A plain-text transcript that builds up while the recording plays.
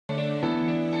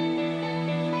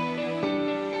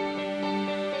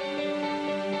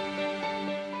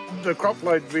the crop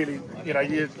load really, you know,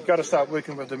 you've got to start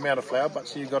working with the amount of flower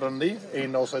butts you've got on there,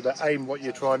 and also to aim what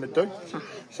you're trying to do.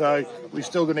 So we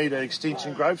still going to need an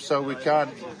extension growth, so we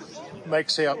can't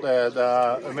max out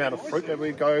the amount of fruit that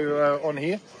we go on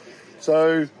here.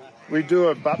 So we do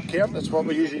a butt count. That's what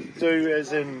we usually do,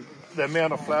 as in the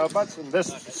amount of flower butts, and this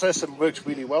system works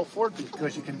really well for it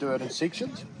because you can do it in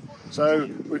sections. So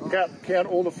we count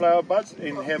all the flower buds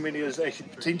and how many is actually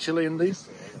potentially in these.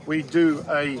 We do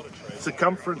a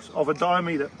circumference of a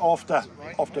diameter after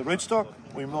rootstock.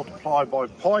 We multiply by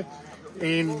pi,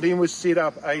 and then we set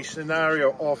up a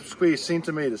scenario of square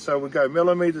centimetres. So we go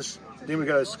millimetres, then we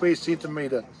go square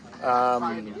centimetre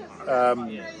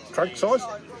trunk size,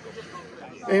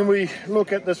 and we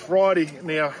look at this variety.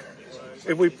 Now,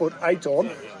 if we put 8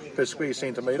 on per square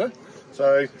centimetre,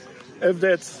 so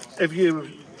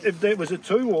if that was a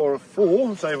 2 or a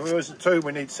 4, so if it was a 2,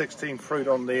 we need 16 fruit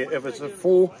on there. If it's a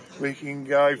 4, we can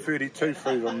go 32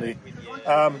 fruit on there.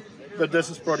 But this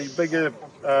is probably bigger,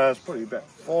 it's probably about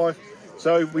 5.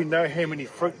 So we know how many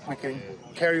fruit we can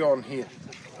carry on here.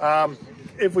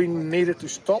 If we needed to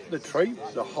stop the tree,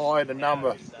 the higher the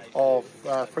number of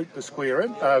fruit per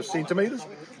square centimetres,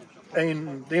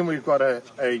 and then we've got a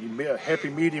happy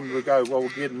medium. We go, well, we'll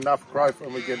get enough growth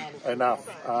and we get enough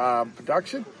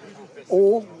production.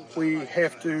 Or we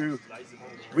have to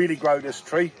really grow this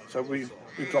tree, so we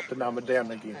drop the number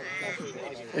down again.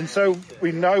 And so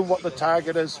we know what the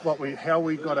target is, how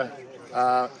we got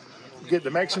to get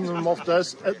the maximum of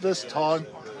this at this time,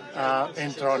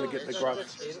 and trying to get the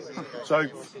growth. So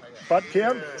bud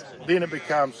count, then it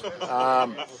becomes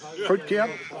fruit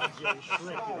count,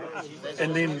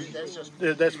 and then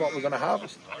that's what we're going to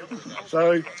harvest.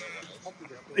 So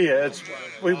yeah,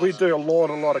 we do a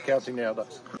lot of counting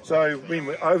nowadays. So when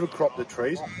we overcrop the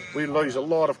trees, we lose a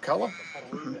lot of colour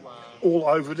all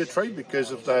over the tree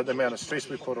because of the amount of stress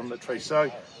we put on the tree.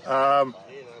 So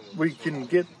we can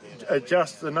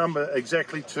adjust the number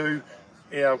exactly to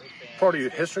our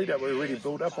produce history that we already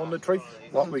built up on the tree,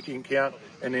 what we can count,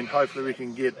 and then hopefully we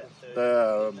can get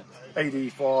the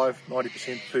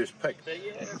 85-90% first pick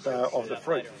of the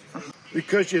fruit.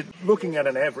 Because you're looking at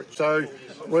an average, so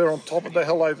we're on top of the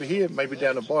hill over here, maybe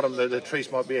down the bottom, the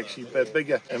trees might be actually a bit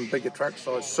bigger and bigger trunk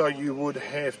size, so you would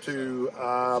have to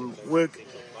work,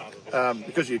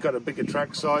 because you've got a bigger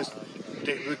trunk size,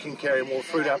 that we can carry more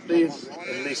fruit up there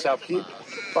and less up here,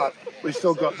 but we've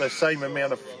still got the same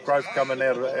amount of growth coming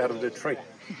out of the tree,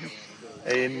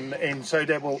 and so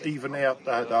that will even out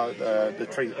the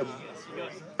tree.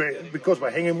 Because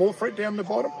we're hanging more fruit down the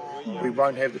bottom, we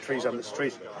won't have the trees under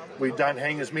stress. We don't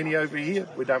hang as many over here,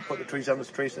 we don't put the trees under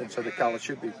stress, and so the colour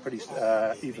should be pretty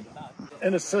even.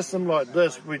 In a system like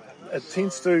this, it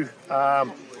tends to,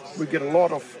 we get a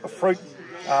lot of fruit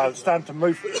starting to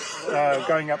move,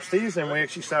 going upstairs, and we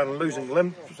actually started losing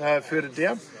limbs further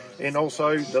down, and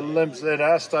also the limbs that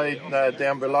are stayed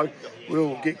down below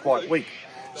will get quite weak.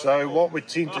 So what we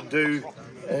tend to do,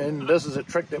 and this is a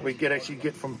trick that we actually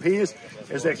get from pears,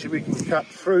 is actually we can cut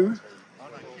through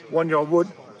 1-yard wood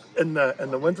in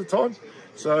the winter time.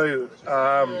 So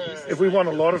if we want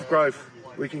a lot of growth,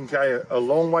 we can go a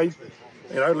long way,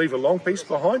 leave a long piece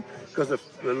behind, because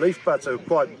the leaf buds are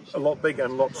quite a lot bigger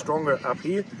and a lot stronger up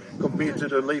here compared to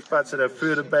the leaf buds that are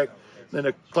further back, then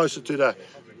are closer to the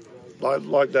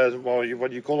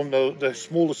what you call them, the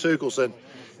smaller circles, and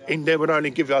that would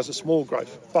only give us a small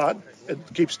growth, but it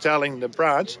keeps telling the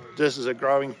branch this is a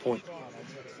growing point.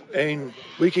 And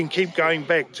we can keep going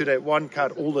back to that one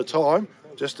cut all the time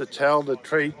just to tell the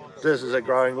tree this is a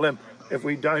growing limb. If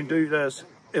we don't do this,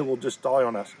 it will just die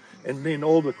on us, and then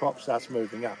all the crop starts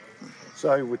moving up.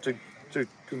 So to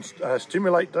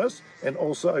stimulate this, and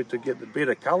also to get the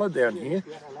better colour down here,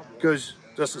 because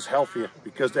this is healthier,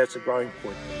 because that's a growing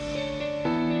point.